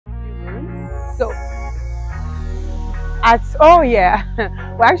So oh yeah,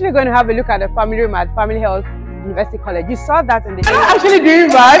 we're actually going to have a look at the family room at Family Health University College. You saw that in the area. We're actually doing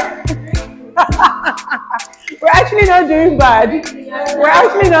bad. We're actually not doing bad. We're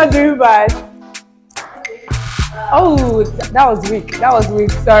actually not doing bad. Oh, that was weak. That was weak.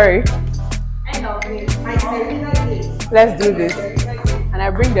 Sorry. Let's do this. And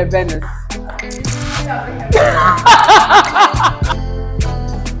I bring the Venus.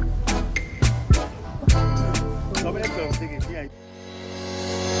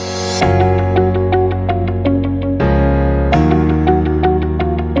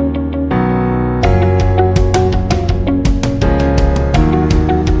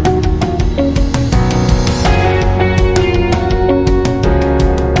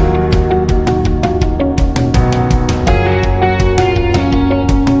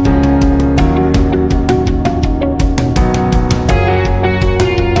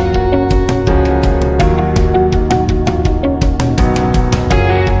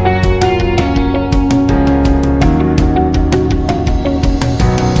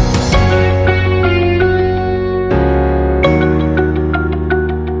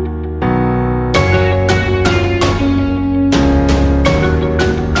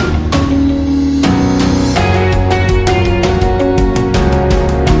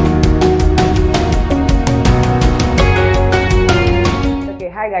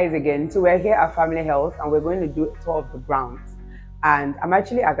 Again, so we're here at Family Health and we're going to do a tour of the grounds, and I'm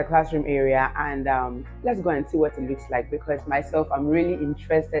actually at the classroom area, and let's go and see what it looks like, because myself I'm really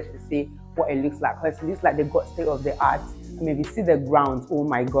interested to see what it looks like, because it looks like they got state of the art. I mean, we see the grounds, oh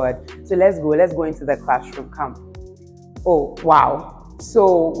my god. So let's go into the classroom. Come. Oh wow,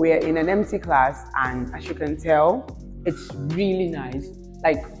 so we're in an empty class, and as you can tell, it's really nice,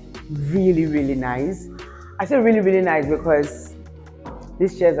 like really nice. I say really nice because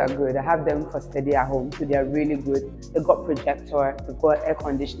these chairs are good. I have them for study at home, so they are really good. They've got projector, they've got air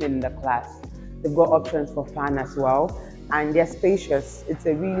conditioning in the class, they've got options for fan as well, and they're spacious. It's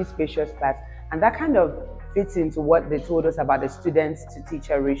a really spacious class, and that kind of fits into what they told us about the students to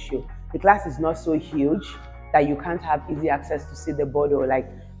teacher ratio. The class is not so huge that you can't have easy access to see the board or like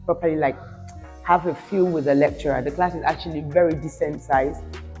properly like have a feel with the lecturer. The class is actually very decent size.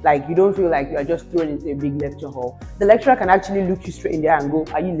 Like, you don't feel like you are just thrown into a big lecture hall. The lecturer can actually look you straight in there and go,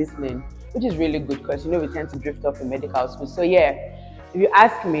 are you listening? Which is really good, because you know we tend to drift off in medical school. So yeah, if you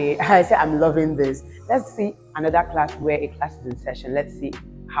ask me, I say I'm loving this. Let's see another class where a class is in session. Let's see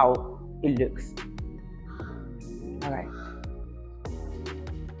how it looks. All right.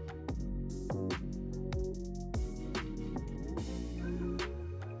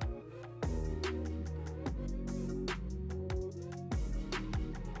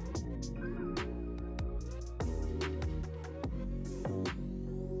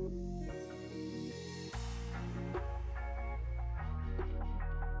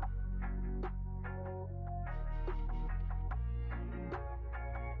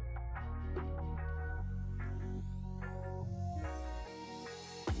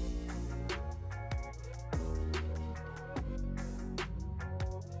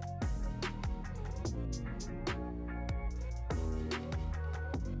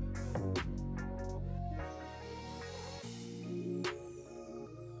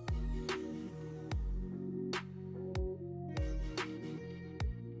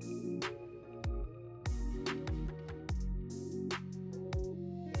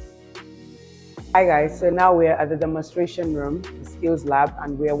 Hi guys, so now we're at the demonstration room, the skills lab,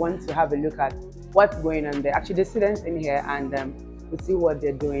 and we want to have a look at what's going on there. Actually, the students in here, and we'll see what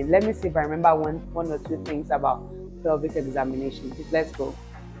they're doing. Let me see if I remember one or two things about pelvic examination. Let's go.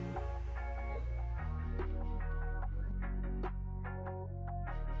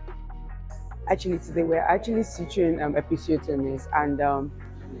 Actually, today we're actually suturing episiotomies, and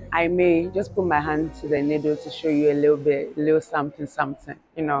I may just put my hand to the needle to show you a little something,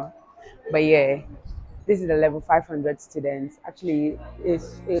 you know. But yeah, this is the level 500 students. Actually,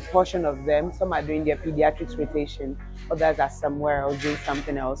 it's a portion of them. Some are doing their pediatrics rotation, others are somewhere else doing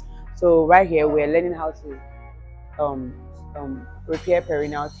something else. So right here, we're learning how to repair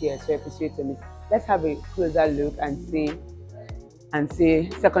perineal tears, so episiotomies. Let's have a closer look and see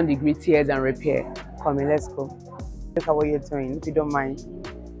second degree tears and repair. Come in, let's go. Look at what you're doing, if you don't mind.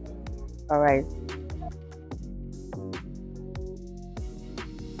 All right.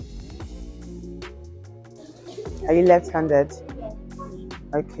 Are you left-handed?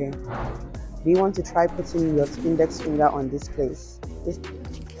 Okay. Do you want to try putting your index finger on this place?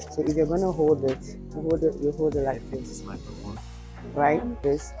 So if you're going to hold it, you hold it like this. Right?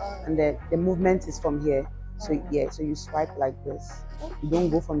 This. And then the movement is from here. So yeah, so you swipe like this. You don't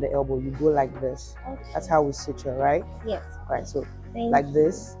go from the elbow, you go like this. That's how we suture, right? Yes. Right, so Thank like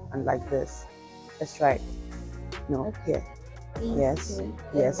this and like this. Let's try it. No, here. Yes,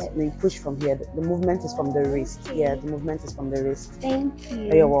 yes. Then you push from here. The movement is from the wrist. Yeah, the movement is from the wrist. Thank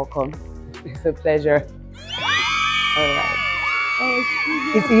you. You're welcome. It's a pleasure. All right.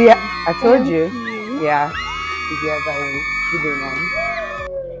 It's easier. I told you. Yeah, easier that way. Good day, mom.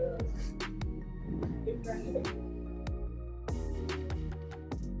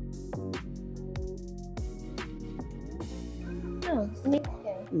 Oh, makes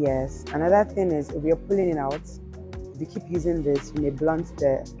sense. Yes. Another thing is if you're pulling it out, if you keep using this, you may blunt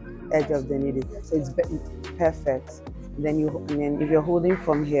the edge of the needle. So it's perfect. And then if you're holding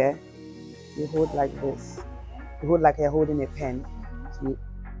from here, you hold like this. You hold like you're holding a pen. So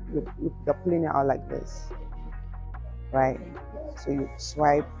you're pulling it out like this, right? So you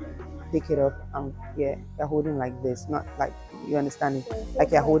swipe, pick it up, and yeah, you're holding like this, not like you understand it,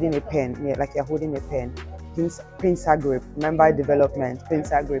 like you're holding a pen. Yeah, like you're holding a pen. Pincer grip. Remember development.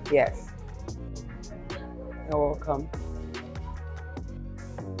 Pincer grip. Yes. You're welcome.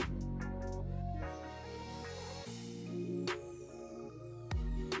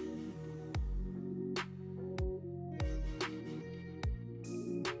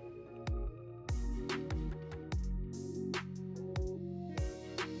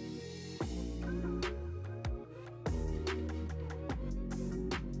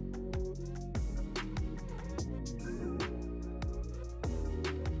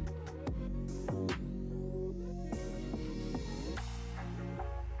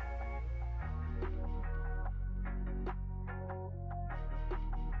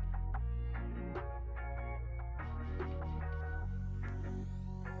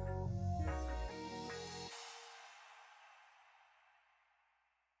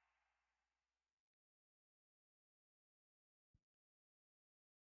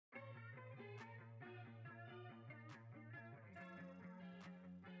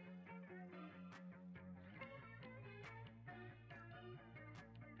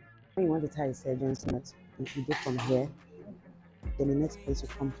 When you want to tie a surgeon's knot, you go from here. Then the next place will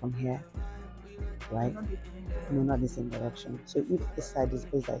come from here, right? No, not the same direction. So if this side is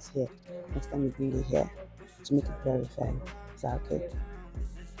place that's here, next time you bring it here to make it very fine. Is that okay?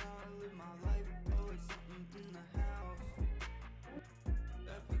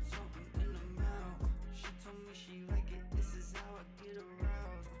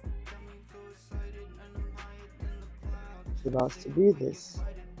 It's about to do this,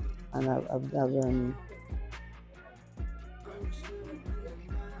 and I'll do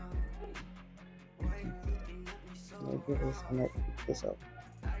this and I pick this up,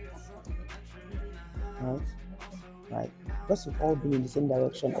 right? Right. Because we've all been in the same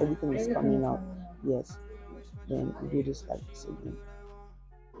direction, everything is coming out. Yes. Then we do this like this again.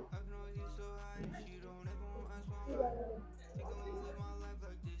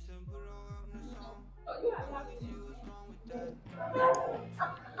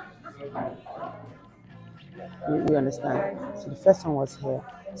 You understand? So the first one was here,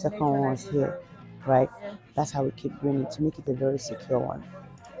 second one was here, right? That's how we keep doing it to make it a very secure one.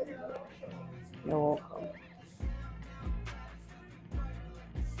 You're welcome.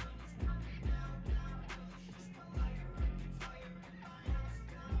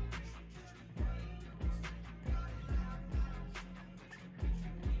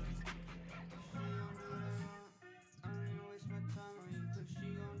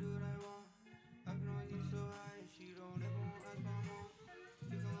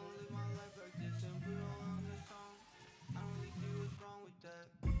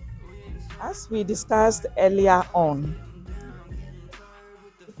 As we discussed earlier on,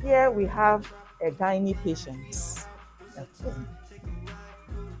 here we have a gynae patient at home.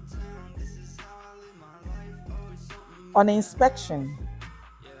 On inspection,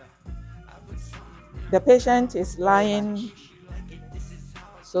 the patient is lying,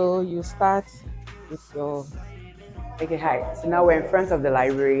 so you start with your. Okay, hi. So now we're in front of the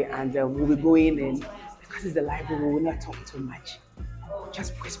library and we'll be going in. Because it's the library, we will not talk too much.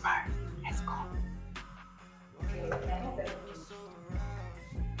 Just whisper. Let's go.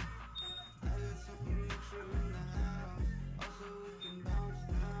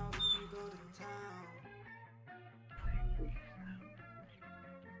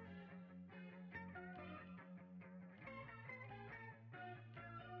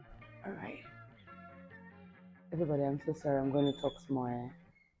 All right. Everybody, I'm so sorry. I'm going to talk more.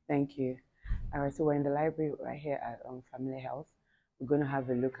 Thank you. All right, so we're in the library right here at Family Health. We're going to have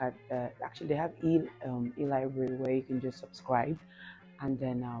a look at actually they have e-library where you can just subscribe And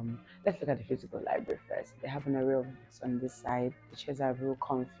then let's look at the physical library first. They have an array of books on this side. The chairs are real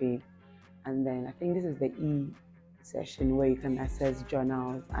comfy. And then I think this is the E session where you can access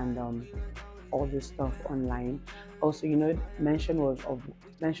journals and all this stuff online. Also, mention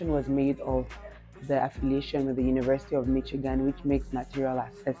was made of the affiliation with the University of Michigan, which makes material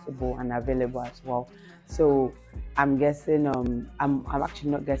accessible and available as well. So I'm guessing, I'm actually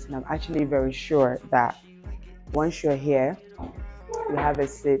not guessing, I'm actually very sure that once you're here, you have a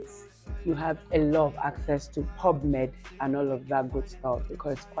seat, you have a lot of access to PubMed and all of that good stuff,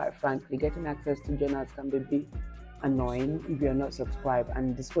 because quite frankly, getting access to journals can be a bit annoying if you're not subscribed,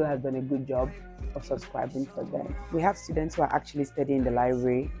 and the school has done a good job of subscribing for them. We have students who are actually studying in the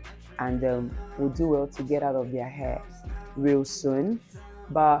library and will do well to get out of their hair real soon,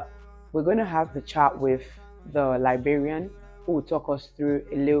 but we're going to have the chat with the librarian who will talk us through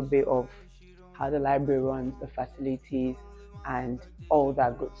a little bit of how the library runs, the facilities, and all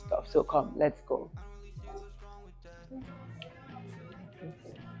that good stuff. So come, let's go.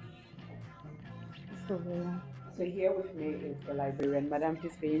 So here with me is the librarian. Madam,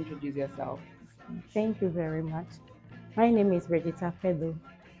 please can you introduce yourself? Thank you very much. My name is Ifedayo,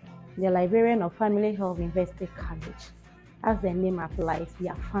 the librarian of Family Health University College. As the name applies, we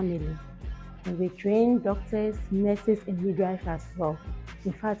are family. And we train doctors, nurses, and midwives as well.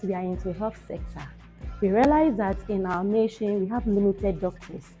 In fact, we are into health sector. We realize that in our nation, we have limited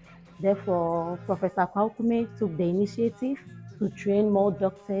doctors. Therefore, Professor Kwaukume took the initiative to train more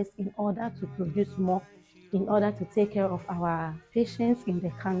doctors in order to produce more, in order to take care of our patients in the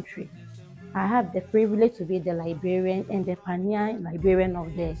country. I have the privilege to be the librarian and the pioneer librarian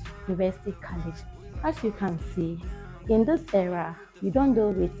of the University College. As you can see, in this era, we don't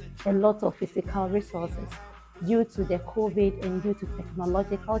deal with a lot of physical resources. Due to the COVID and due to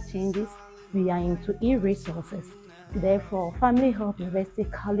technological changes, we are into e-resources. Therefore, Family Health University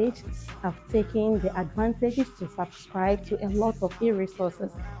College have taken the advantages to subscribe to a lot of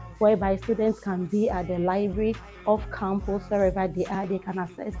e-resources, whereby students can be at the library, off campus, wherever they are, they can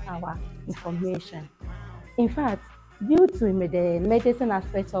access our information. In fact, due to the medicine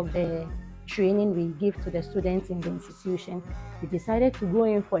aspect of the training we give to the students in the institution, we decided to go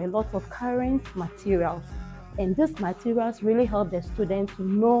in for a lot of current materials. And these materials really help the students to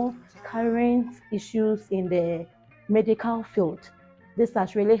know current issues in the medical field. This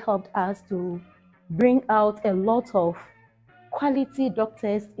has really helped us to bring out a lot of quality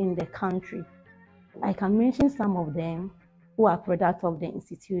doctors in the country. I can mention some of them who are products of the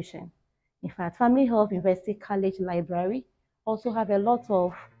institution. In fact, Family Health University College Library also have a lot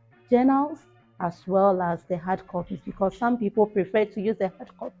of journals as well as the hard copies, because some people prefer to use the hard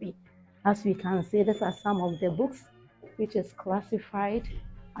copy. As we can see, these are some of the books which is classified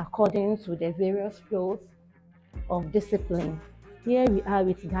according to the various fields of discipline. Here we are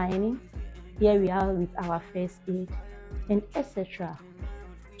with gynae, here we are with our first aid, and etc.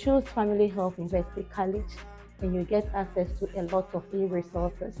 Choose Family Health University College and you get access to a lot of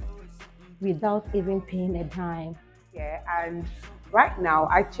e-resources without even paying a dime. Yeah, and right now,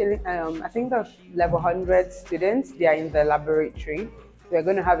 actually, I think the level 100 students, they are in the laboratory. We're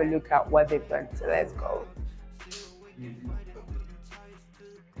going to have a look at what they've done. So let's go.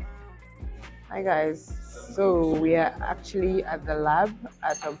 Hi guys, so we are actually at the lab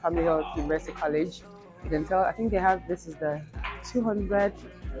at Family Health University College. You can tell, I think they have, this is the 200,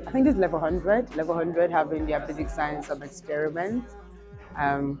 I think this is level 100. Level 100 having their basic science of experiment.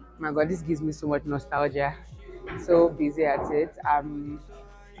 My God, this gives me so much nostalgia. So busy at it.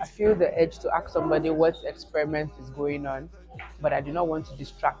 I feel the urge to ask somebody what experiment is going on, but I do not want to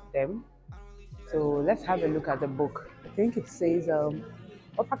distract them. So let's have a look at the book. I think it says,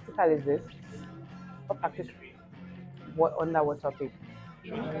 what practical is this? What practice? What under what topic?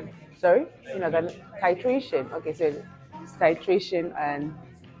 Sorry, titration. Okay, so it's titration and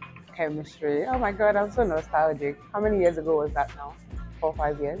chemistry. Oh my God, I'm so nostalgic. How many years ago was that now? 4 or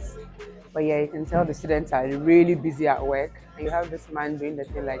 5 years. But yeah, you can tell the students are really busy at work, and you have this man doing the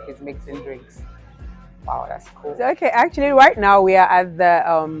thing like he's mixing drinks. Wow, that's cool. So, okay, actually, right now we are at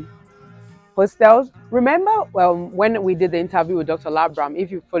the hostels. Remember when we did the interview with Dr. Labram,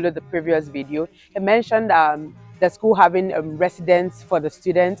 if you followed the previous video, he mentioned the school having residence for the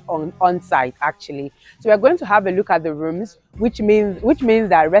students on site actually. So we're going to have a look at the rooms, which means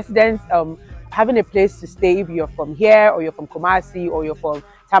that residents having a place to stay if you're from here or you're from Kumasi or you're from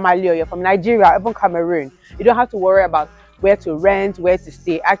Tamale or you're from Nigeria, even Cameroon. You don't have to worry about where to rent, where to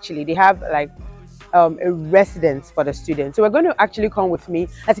stay. Actually, they have like a residence for the students. So we're going to actually come with me.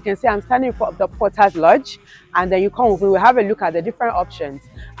 As you can see, I'm standing in front of the Porter's Lodge, and then you come with me. We'll have a look at the different options.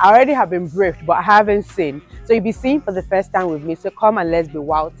 I already have been briefed, but I haven't seen. So you'll be seeing for the first time with me. So come and let's be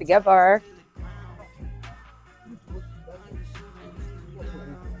wild together.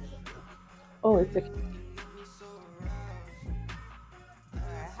 Oh, it's okay.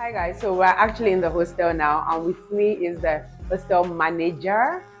 Hi guys, so we're actually in the hostel now, and with me is the hostel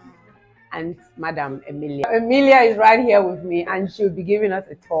manager and Madam Emilia. Emilia is right here with me, and she'll be giving us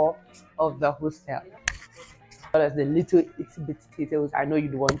a tour of the hostel. That's the little itty bit details I know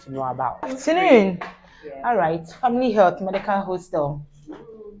you'd want to know about. Good afternoon. Yeah. All right, Family Health Medical Hostel.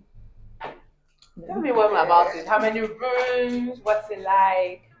 Tell me more about it. How many rooms? What's it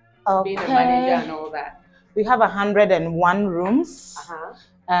like? Being a manager and all that. We have 101 rooms,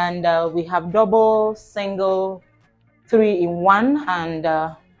 and we have double, single, 3-in-1,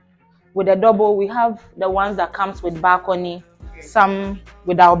 and with the double, we have the ones that comes with balcony, some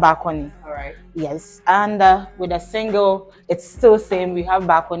without balcony. All right. Yes, and with a single, it's still same. We have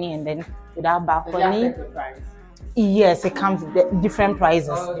balcony, and then without balcony. Yes, it comes with different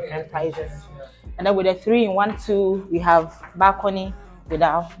prices. Different prices. And then with a 3-in-1 too, we have balcony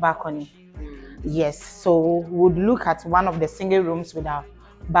without balcony. Yes, so we'll look at one of the single rooms without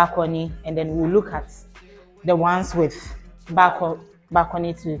balcony, and then we'll look at the ones with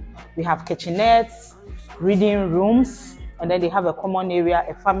balcony too. We have kitchenettes, reading rooms, and then they have a common area,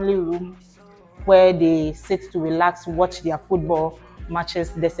 a family room where they sit to relax, watch their football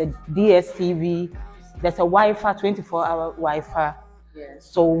matches. There's a DSTV, there's a Wi-Fi, 24-hour Wi-Fi.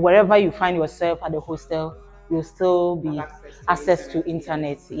 Yes. So wherever you find yourself at the hostel, you'll still be access to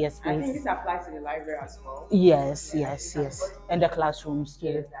internet. Yes, please. I think this applies to the library as well. Yes, yes, yes. And the classrooms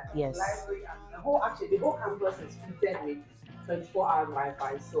too. Yes. The library and the whole campus is fitted with 24-hour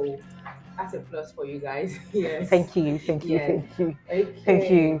Wi-Fi, so that's a plus for you guys. Yes. Thank you, thank you, Yes. thank you. Okay. Thank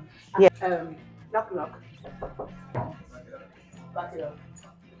you. Yeah. Knock. Back it up.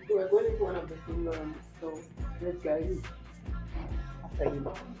 So we're going into one of the single rooms, so let's go. After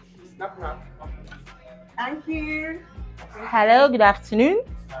you. Knock. Thank you. Hello, good afternoon.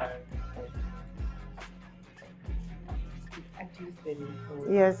 Actually spending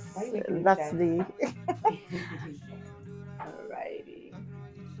so Yes, why you making me that's shy? the Alrighty.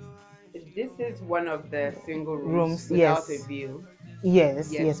 This is one of the single Rooms, without yes. a view.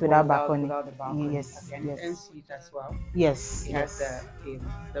 yes, without balcony. Without the balcony. Yes, Okay, and yes. it's en suite as well. Yes, It yes. has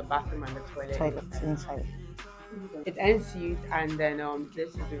the bathroom and the toilet. Toilet inside. It's en suite, and then this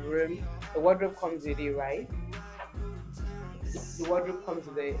is the room. The wardrobe comes with it, right? The wardrobe comes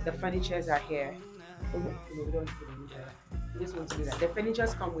with the furnitures are here. Oh, no, we don't see them here. We just want to do that. The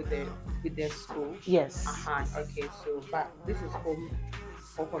furnitures come with the school. Yes. Okay, so but this is home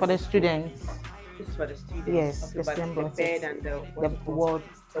For the students. This is for the students. Yes, Okay, the but student the boxes. bed and the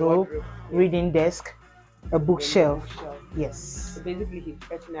wardrobe, reading desk, a bookshelf. Yes. So basically, he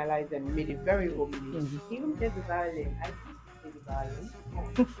personalized and made it very homely. He even played the violin. I used to play the violin.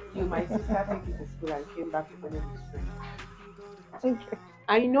 You, my sister, took it to school and came back with one of his friends.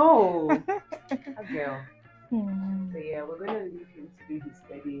 I know. A girl. So yeah, we're gonna leave him to do his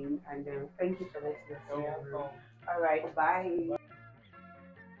studying, and thank you for letting us know. All right, bye.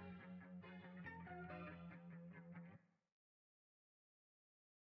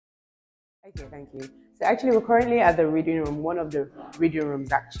 Okay, thank you. So actually, we're currently at the reading room, one of the reading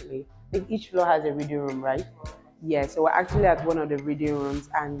rooms actually. I think each floor has a reading room, right? Yeah, so we're actually at one of the reading rooms,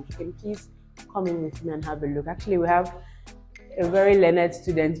 and you can please come in with me and have a look. Actually, we have a very learned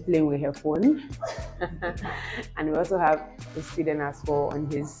student playing with her phone. And we also have a student as well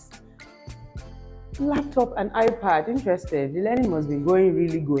on his laptop and iPad. Interested. The learning must be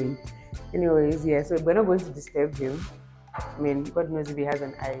really going. Anyways, yeah, so we're not going to disturb him. I mean, God knows if he has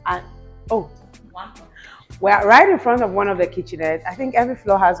an eye. And, oh, we're right in front of one of the kitchenettes. I think every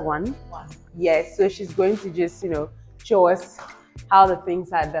floor has one. Yes, so she's going to just, show us how the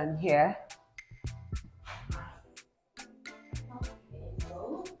things are done here.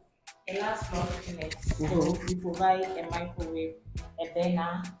 So, the last floor kitchenette. So we provide a microwave, a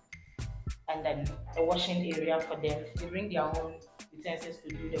burner, and then a washing area for them. They bring their own utensils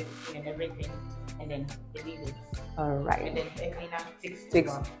to do the cooking and everything, and then they leave it. All right. And then the cleaner takes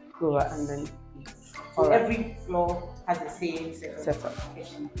over, and then so every floor has the same setup.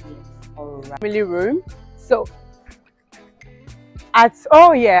 All right. Family room. So we're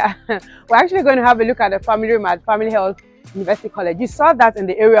actually going to have a look at the family room at Family Health University College. You saw that in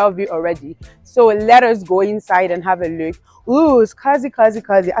the aerial view already. So let us go inside and have a look. Ooh, it's cozy.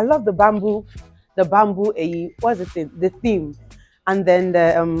 I love the bamboo. What's the thing? The theme. And then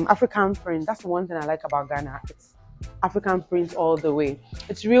the African print. That's the one thing I like about Ghana. It's African print all the way.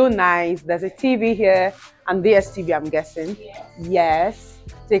 It's real nice. There's a TV here and DSTV, I'm guessing. Yes.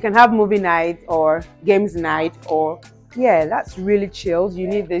 So you can have movie night or games night, or yeah, that's really chilled. You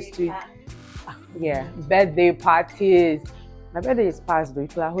need this to, yeah, birthday parties. My birthday is past though.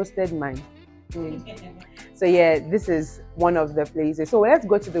 People have hosted mine. So yeah, this is one of the places. So let's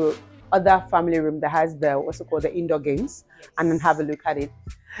go to the other family room that has the, what's it called, the indoor games, and then have a look at it.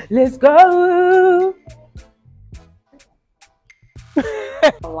 Let's go.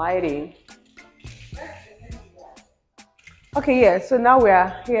 Lighting. Okay, yeah, so now we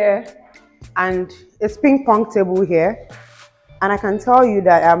are here and it's ping pong table here, and I can tell you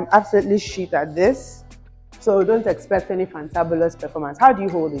that I'm absolutely shit at this, so don't expect any fantabulous performance. How do you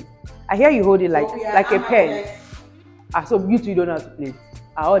hold it? I hear you hold it like a pen. Ah, so you two don't know how to play.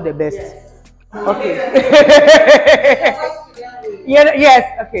 Are all the best. Yes. Okay. Yeah, yes,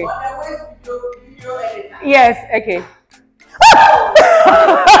 okay. Yes, okay.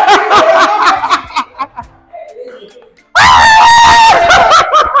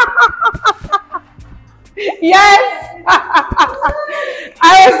 Yes!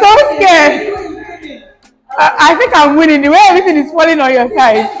 I was so scared. I think I'm winning. The way everything is falling on your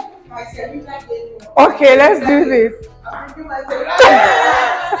side. Okay, let's do this.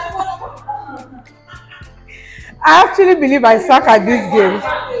 I actually believe I suck at this game.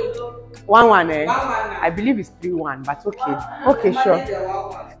 1-1, eh? I believe it's 3-1, but okay. Okay, sure.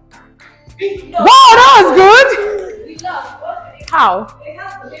 Wow, that was good! How?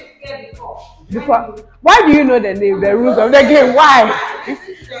 Before? Why do you know the rules of the game? Why?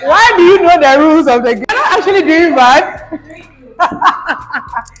 Why do you know the rules of the game? We're not actually doing bad.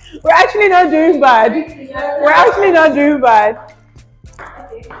 We're actually not doing bad. We're actually not doing bad.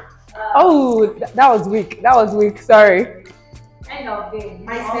 Oh, that was weak. That was weak. Sorry. End of game.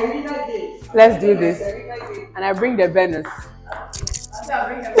 Let's do this. And I bring the banners.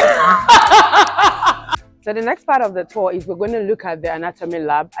 So the next part of the tour is we're going to look at the anatomy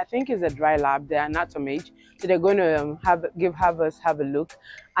lab. I think it's a dry lab, the anatomy. So they're going to have us have a look.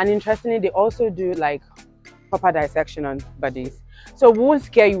 And interestingly, they also do like proper dissection on bodies. So we won't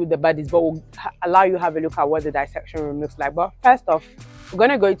scare you with the bodies, but we'll allow you to have a look at what the dissection room looks like. But first off, we're going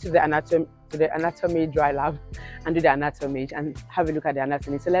to go to the anatomy dry lab and do the anatomy and have a look at the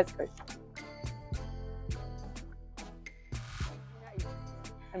anatomy. So let's go.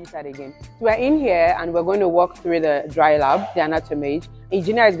 Let me start again. So we're in here and we're going to walk through the dry lab, the anatomy.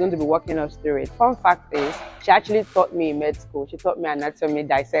 Engineer is going to be walking us through it. Fun fact is, she actually taught me in med school. She taught me anatomy,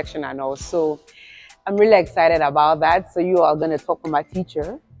 dissection and all. So I'm really excited about that. So you are going to talk with my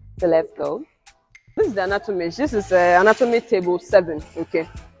teacher. So let's go. This is the anatomy. This is anatomy table 7. Okay.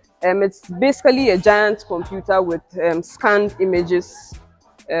 It's basically a giant computer with scanned images.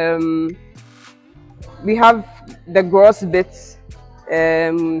 We have the gross bits.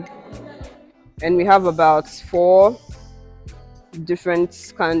 And we have about 4 different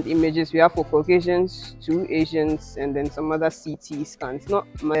scanned images. We have for Caucasians, 2 Asians, and then some other CT scans. Not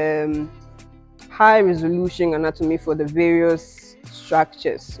high resolution anatomy for the various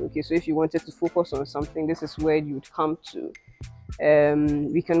structures. Okay, so if you wanted to focus on something, this is where you would come to.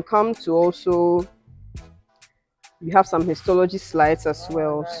 We can come to also. We have some histology slides as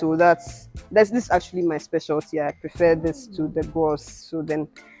well, so this is actually my specialty. I prefer this to the gross, so then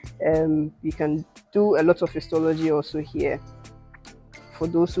we can do a lot of histology also here. For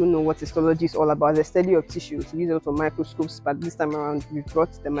those who know what histology is all about, the study of tissues. We use a lot of microscopes, but this time around we've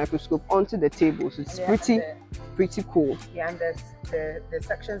brought the microscope onto the table, so it's pretty cool. Yeah, and the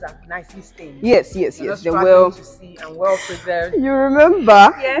sections are nicely stained. Yes. They're well to see and well preserved. You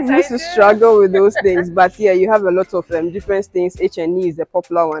remember? Yes, I used to struggle with those things, but yeah, you have a lot of different stains. H&E is the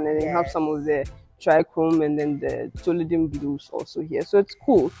popular one, and then you have some of the trichrome and then the toluidine blues also here. So it's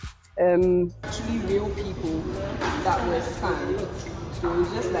cool. Actually, real people that were scanned. So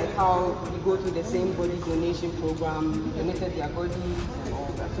it's just like how we go through the same body donation program, donated their bodies and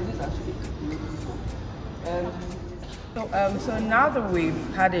all that. So this is actually real people. So now that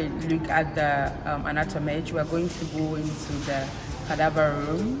we've had a look at the anatomy, we're going to go into the cadaver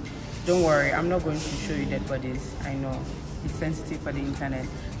room. Don't worry, I'm not going to show you dead bodies. I know it's sensitive for the internet.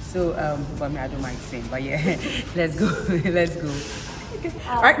 So, but me, I don't mind saying. But yeah, let's go. Let's go.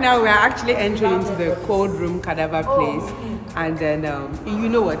 Right now, we are actually entering into the cold room cadaver place, and then you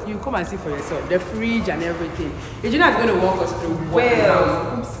know what? You come and see for yourself the fridge and everything. Regina is going to walk us through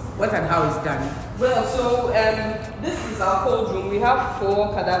what and how it's done. Well, so this is our cold room. We have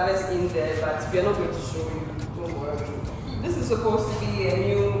 4 cadavers in there, but we are not going to show you. Don't worry. This is supposed to be a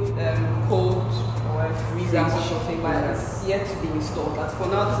new cold or or a freezer or something, but it's yet to be installed. But for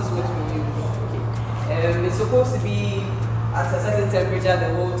now, this is what we use. Okay. It's supposed to be at a certain temperature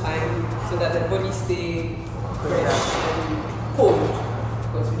the whole time so that the body stay fresh and cold,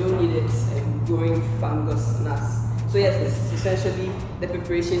 because we don't need it growing fungus on us. So yes, this is essentially the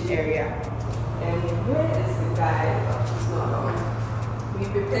preparation area. And where is the guy? It's not on. We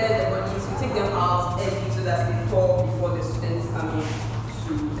prepare the bodies, we take them out early so that they thaw before the students come in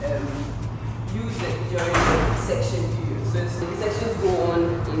to use it during the section period. So the sections go on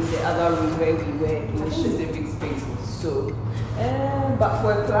in the other room where we were in the specific spaces. So, but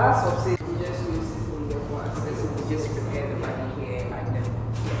for a class of say, we just use this in the class, so we just prepare the body here like that.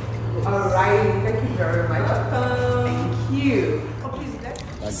 Yeah. Alright, thank you very much. Thank you.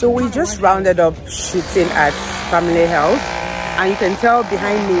 So we just rounded up shooting at Family Health, and you can tell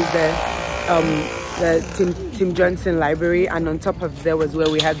behind me is the Tim Johnson Library, and on top of there was where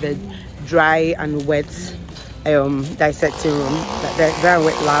we had the dry and wet dissecting room, the dry and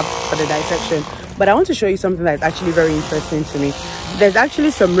wet lab for the dissection. But I want to show you something that's actually very interesting to me. There's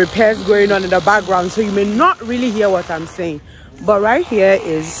actually some repairs going on in the background, so you may not really hear what I'm saying. But right here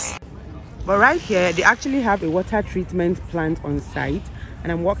they actually have a water treatment plant on site,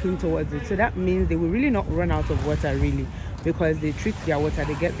 and I'm walking towards it. So that means they will really not run out of water really, because they treat their water,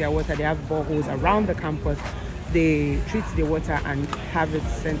 they get their water, they have boreholes around the campus. They treat the water and have it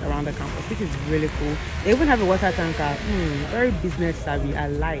sent around the campus, which is really cool. They even have a water tanker. Very business savvy, I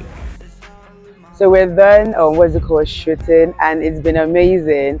like. So we're done on what's it called shooting, and it's been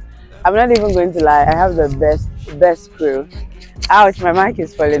amazing. I'm not even going to lie, I have the best crew. Ouch, my mic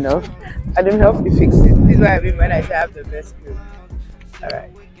is falling off. I don't know if you fix it. This is what I mean when I say I have the best crew.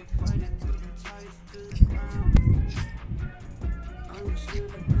 Alright.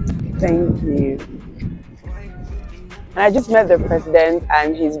 Thank you. And I just met the president,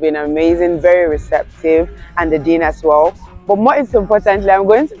 and he's been amazing, very receptive, and the dean as well. But most importantly, I'm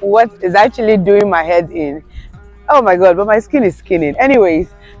going to what is actually doing my head in. Oh my god, but my skin is skinning.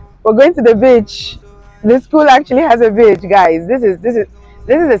 Anyways, we're going to the beach. The school actually has a beach, guys. This is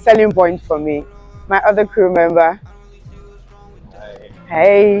a selling point for me. My other crew member.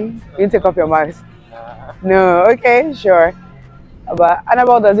 Hey, you take off your mask. No, okay, sure. But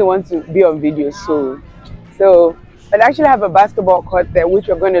Annabelle doesn't want to be on video, so but I actually have a basketball court there, which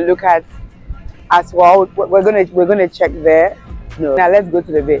we're going to look at as well. We're gonna check there. No, now let's go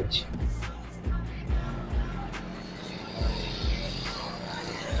to the beach.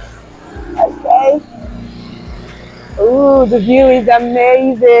 Okay. Ooh, the view is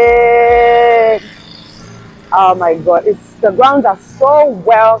amazing. Oh my god, the grounds are so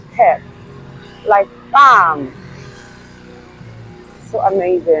well kept, like farm. So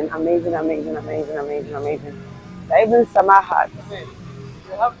amazing, amazing, amazing, amazing, amazing, amazing. They're even summer hats.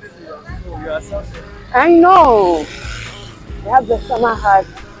 You have this in your school, you are something. I know. They have the summer hat,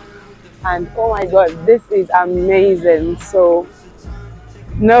 and oh my god, this is amazing. So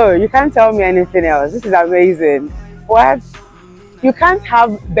no, you can't tell me anything else. This is amazing. What? You can't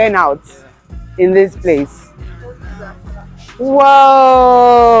have burnout in this place.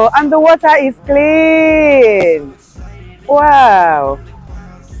 Whoa! And the water is clean. Wow.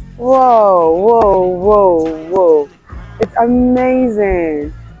 Whoa, whoa, whoa, whoa. It's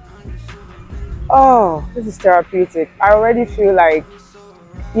amazing. Oh, this is therapeutic. I already feel like,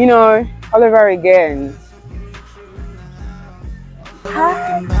 you know, all over again.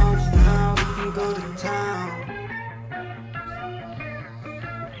 Hi.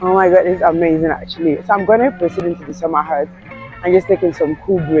 Oh my god, it's amazing actually. So I'm going to proceed into the summer hut and just taking some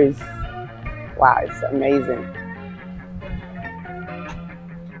cool breeze. Wow, it's amazing.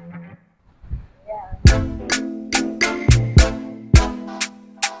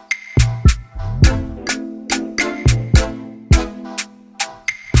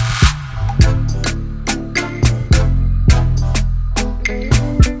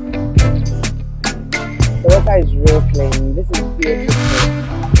 The water is real clean. This is beautiful.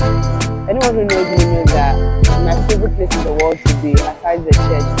 Anyone who knows me knows that my favorite place in the world to be, aside the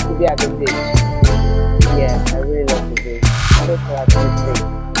church, to be at the beach. Yeah, I really love the beach. So therapeutic.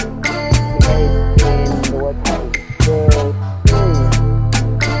 The air is clean, the water is good.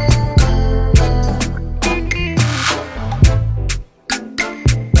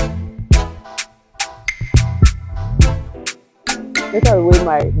 Look at the way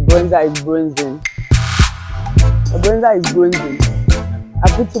my bronzer is bronzing. My bronzer is bronzing. I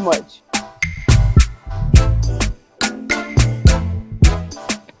put too much.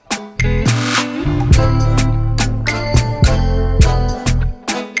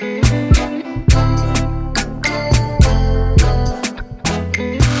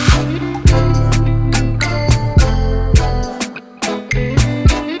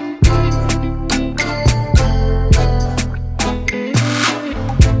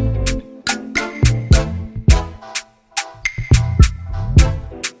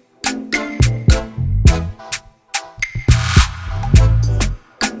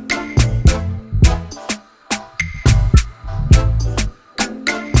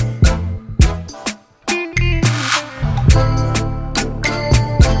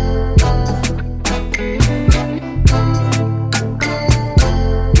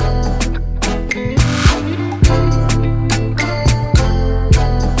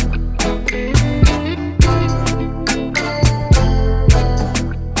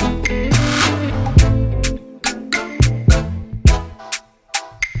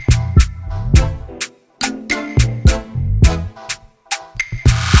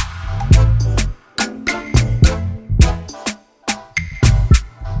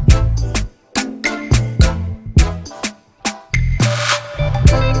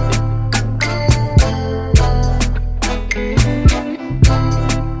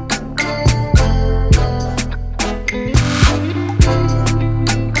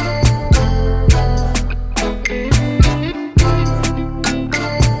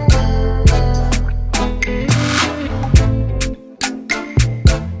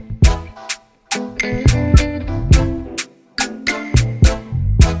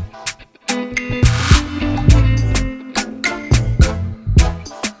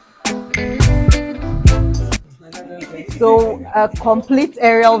 So a complete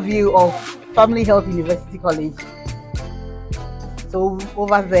aerial view of Family Health University College. So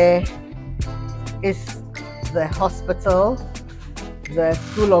over there is the hospital, the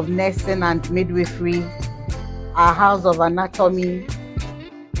School of Nursing and Midwifery, our House of Anatomy,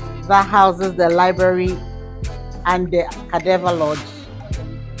 that houses the library and the cadaver lodge.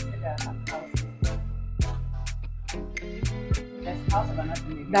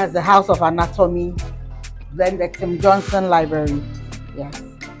 That's the House of Anatomy. Then the Tim Johnson Library. Yes.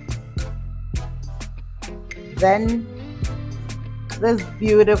 Then this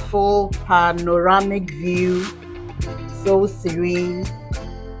beautiful panoramic view, so serene,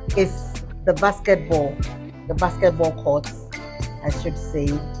 is the basketball courts, I should say.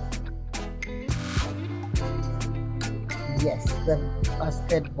 Yes, the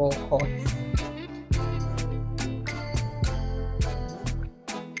basketball courts.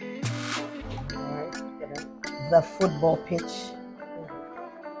 The football pitch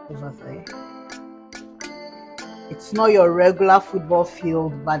over there. It's not your regular football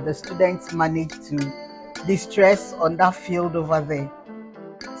field, but the students manage to distress on that field over there.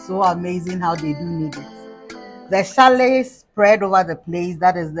 So amazing how they do need it. The chalet spread over the place,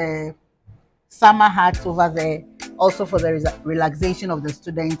 that is the summer hut over there, also for the relaxation of the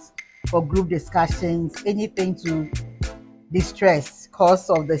students, for group discussions, anything to distress cause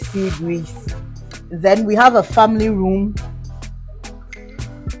of the sea breeze. Then we have a family room.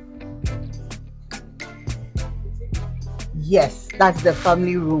 Yes, that's the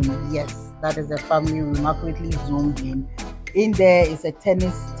family room. Yes, that is the family room, accurately zoomed in. In there is a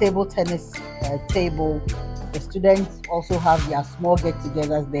table tennis table. The students also have their small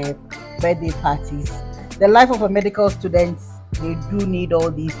get-togethers there, birthday parties. The life of a medical student, they do need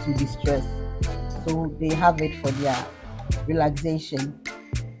all these to distress. So they have it for their relaxation.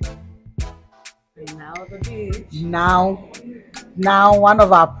 Now the beach. Now one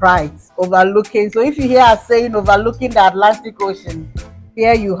of our prides, overlooking. So if you hear us saying overlooking the Atlantic Ocean,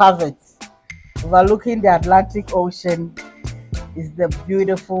 here you have it. Overlooking the Atlantic Ocean is the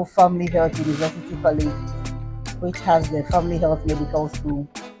beautiful Family Health University College, which has the Family Health Medical School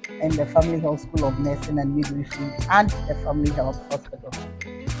and the Family Health School of Nursing and Midwifery and the Family Health Hospital.